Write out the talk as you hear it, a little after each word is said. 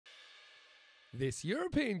This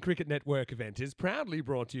European Cricket Network event is proudly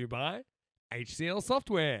brought to you by HCL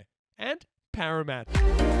Software and Paramat.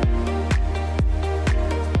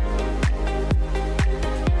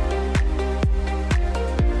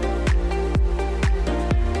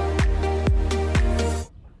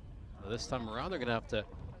 This time around, they're going to have to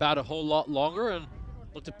bat a whole lot longer and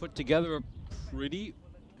look to put together a pretty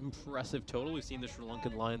impressive total. We've seen the Sri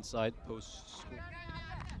Lankan Lions side post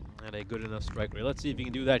and a good enough strike rate. Let's see if he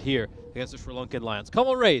can do that here against the Sri Lankan Lions.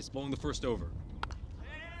 Kamal Ray's bowling the first over.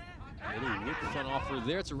 Little whip front offer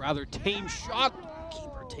there. It's a rather tame shot.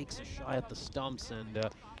 Keeper takes a shot at the stumps and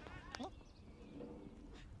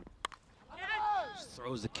just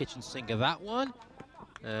throws the kitchen sink of that one.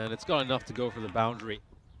 And it's got enough to go for the boundary.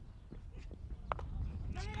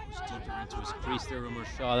 Deeper into his crease there, Umar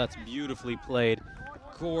Shah. That's beautifully played.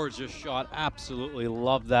 Gorgeous shot. Absolutely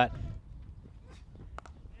love that.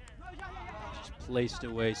 Just placed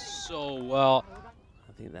away so well.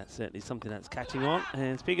 I think that's certainly something that's catching on.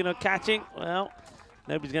 And speaking of catching, well,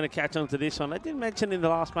 nobody's going to catch on to this one. I did mention in the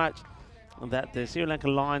last match that the Sri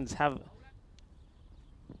Lankan Lions have.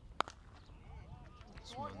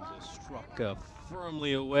 This one's struck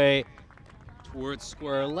firmly away towards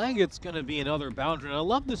square leg. It's going to be another boundary, and I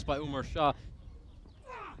love this by Umar Shah.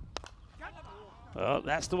 Well,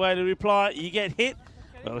 that's the way to reply. You get hit,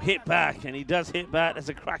 well, hit back, and he does hit back. That's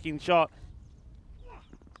a cracking shot.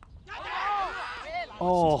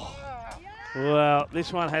 Oh, well,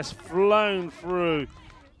 this one has flown through.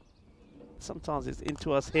 Sometimes it's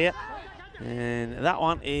into us here, and that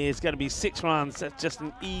one is going to be 6 runs. That's just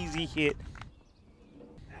an easy hit.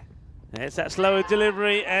 It's that slower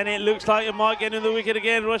delivery, and it looks like it might get in the wicket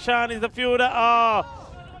again. Roshan is the fielder. Oh,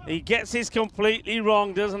 he gets this completely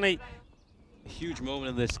wrong, doesn't he? A huge moment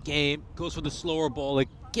in this game. Goes for the slower ball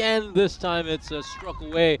again. This time it's struck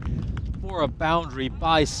away for a boundary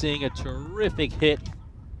by Singh. A terrific hit.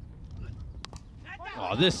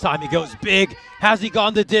 Oh, this time he goes big. Has he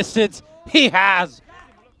gone the distance? He has.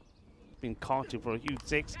 Been counting for a huge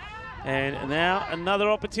 6. And now another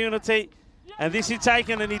opportunity. And this is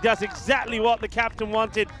taken, and he does exactly what the captain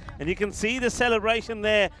wanted. And you can see the celebration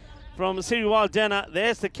there from RYL Denner.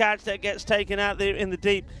 There's the catch that gets taken out there in the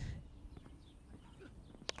deep.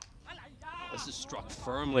 This is struck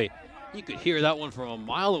firmly. You could hear that one from a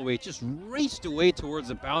mile away. It just raced away towards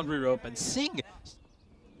the boundary rope, and Singh.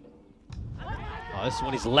 Oh, this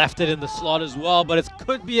one he's left it in the slot as well, but it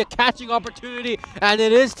could be a catching opportunity, and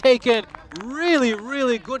it is taken. Really,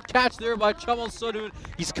 really good catch there by Chamal Sodun.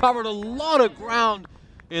 He's covered a lot of ground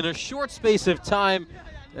in a short space of time,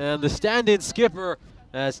 and the stand-in skipper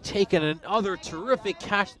has taken another terrific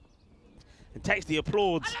catch. It takes the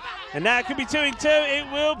applause, and now it could be 2 in 2.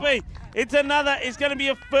 It will be. It's another. It's going to be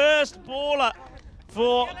a first baller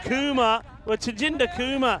for Kumar, or Tajinder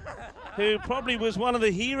Kumar, who probably was one of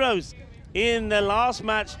the heroes in the last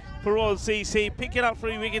match for Royal CC, picking up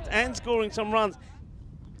 3 wickets and scoring some runs.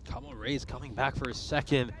 Kamal Ray's coming back for his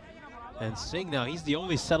second, and Singh now, he's the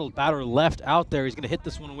only settled batter left out there. He's going to hit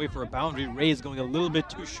this one away for a boundary. Ray's going a little bit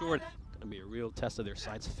too short. Going to be a real test of their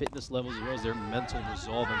side's fitness levels as well as their mental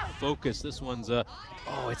resolve and focus. This one's oh,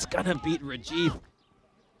 it's going to beat Rajiv.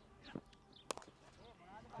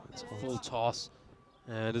 It's a full toss.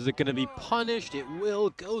 And is it going to be punished? It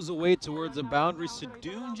will. Goes away towards a boundary.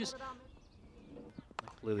 Sodun just... I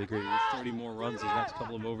completely agree. With 30 more runs, these next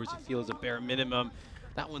couple of overs, he feels a bare minimum.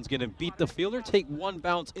 That one's going to beat the fielder, take one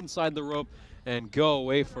bounce inside the rope, and go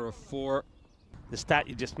away for a 4. The stat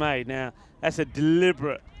you just made now, that's a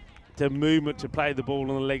deliberate movement to play the ball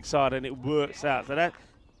on the leg side, and it works out. So that,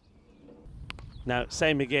 now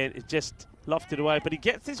same again, it just lofted away, but he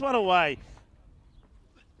gets this one away.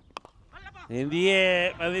 In the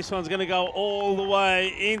air, and this one's going to go all the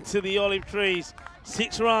way into the olive trees.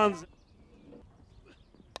 6 runs.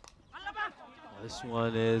 This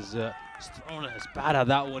one is he's throwing his bat at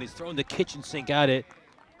that one. He's throwing the kitchen sink at it.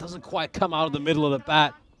 Doesn't quite come out of the middle of the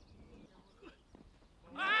bat.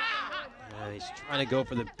 And he's trying to go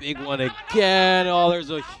for the big one again. Oh, there's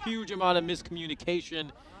a huge amount of miscommunication.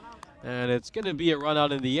 And it's going to be a run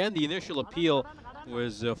out in the end. The initial appeal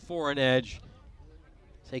was for an edge.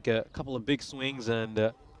 Take a couple of big swings and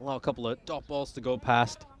allow a couple of dot balls to go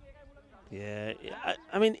past. Yeah,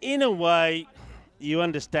 I mean, in a way, you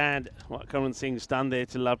understand what Karan Singh's done there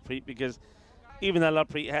to Lovepreet, because even though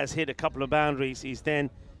Lovepreet has hit a couple of boundaries, but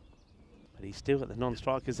he's still at the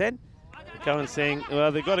non-striker's end. Karan Singh, well,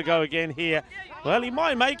 they've got to go again here. Well, he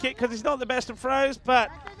might make it because he's not the best of throws, but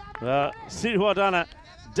RYL Denner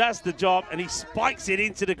does the job, and he spikes it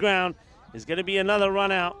into the ground. There's going to be another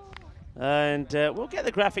run out. And we'll get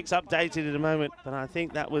the graphics updated in a moment, but I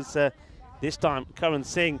think that was this time Karan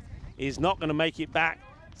Singh is not going to make it back.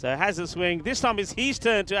 So has a swing. This time it's his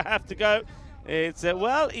turn to have to go. It's,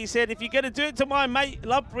 well, he said, if you're going to do it to my mate,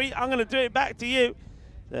 Lovepreet, I'm going to do it back to you.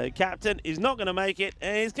 The captain is not going to make it.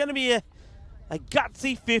 And it's going to be a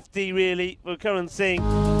gutsy 50, really, for Karan Singh.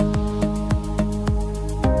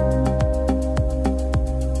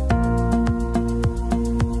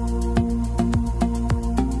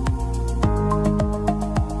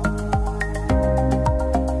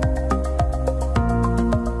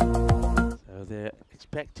 So they're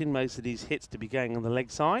expecting most of these hits to be going on the leg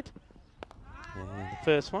side. And the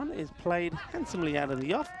first one is played handsomely out of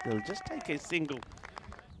the off. They'll just take a single.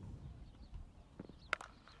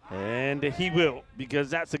 And he will, because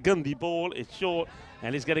that's a Gandhi ball. It's short,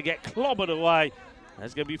 and it's going to get clobbered away.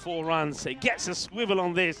 That's going to be 4 runs. He gets a swivel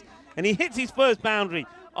on this, and he hits his first boundary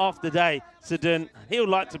of the day, Sudhan. He'll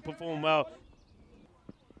like to perform well.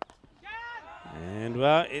 And,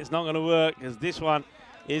 well, it's not going to work, because this one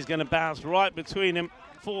is going to bounce right between him.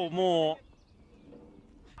 4 more.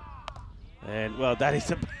 And, well, that is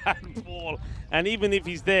a bad ball. And even if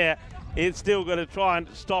he's there, it's still going to try and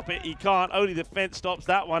stop it. He can't. Only the fence stops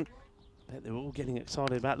that one. Bet they're all getting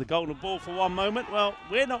excited about the golden ball for one moment. Well,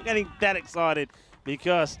 we're not getting that excited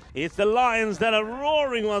because it's the Lions that are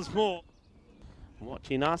roaring once more.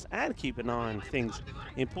 Watching us and keep an eye on things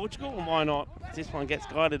in Portugal. And why not? This one gets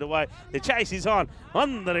guided away. The chase is on.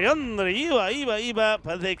 But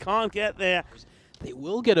they can't get there. They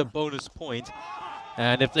will get a bonus point.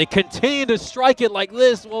 And if they continue to strike it like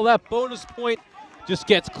this, well, that bonus point just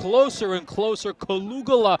gets closer and closer.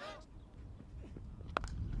 Kalugala.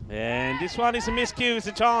 And this one is a miscue. It's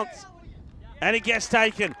a chance. And it gets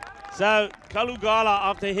taken. So Kalugala,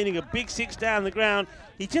 after hitting a big 6 down the ground,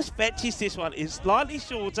 he just fetches this one. It's slightly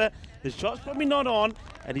shorter. The shot's probably not on.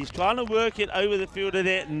 And he's trying to work it over the fielder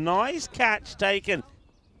there. Nice catch taken.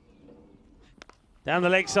 Down the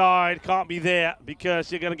leg side. Can't be there because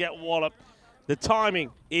you're going to get walloped. The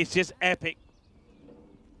timing is just epic.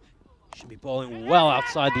 Should be bowling well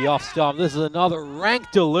outside the off stump. This is another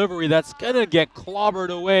rank delivery that's going to get clobbered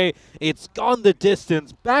away. It's gone the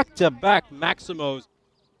distance. Back-to-back Maximos.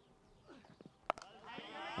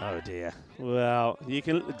 Oh, dear. Well, you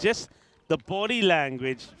can just the body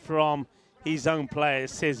language from his own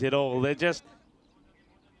players says it all. They're just,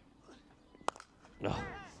 oh,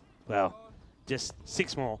 well, just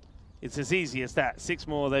 6 more. It's as easy as that. 6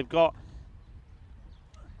 more they've got.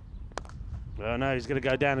 Oh, no, he's going to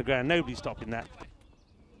go down the ground. Nobody's stopping that.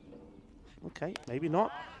 Okay, maybe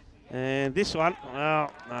not. And this one,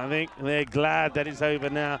 well, I think they're glad that it's over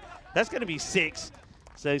now. That's going to be 6.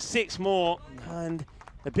 So 6 more. And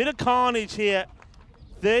a bit of carnage here.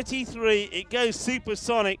 33. It goes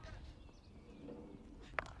supersonic.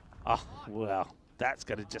 Oh, well, that's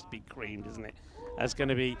going to just be creamed, isn't it? That's going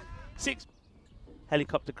to be 6.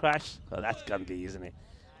 Helicopter crash. Oh, that's Gandhi, isn't it?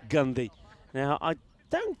 Gandhi. Now, I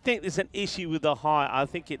don't think there's an issue with the high. I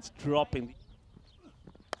think it's dropping.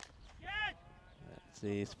 That's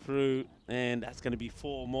it's through, and that's going to be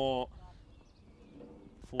 4 more.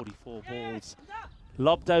 44 balls.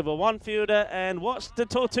 Lobbed over one fielder, and watch the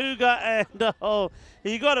Tortuga, and oh,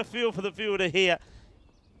 you got a feel for the fielder here.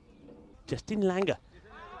 Justin Langer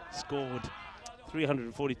scored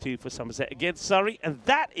 342 for Somerset against Surrey, and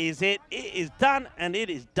that is it. It is done, and it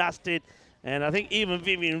is dusted. And I think even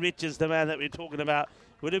Vivian Richards, the man that we're talking about,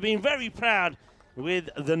 would have been very proud with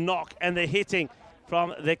the knock and the hitting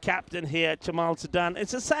from the captain here, Jamal Sudhan.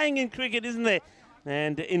 It's a saying in cricket, isn't it?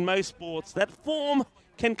 And in most sports, that form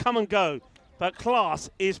can come and go, but class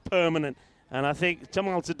is permanent. And I think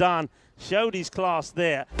Jamal Sudhan showed his class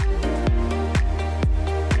there.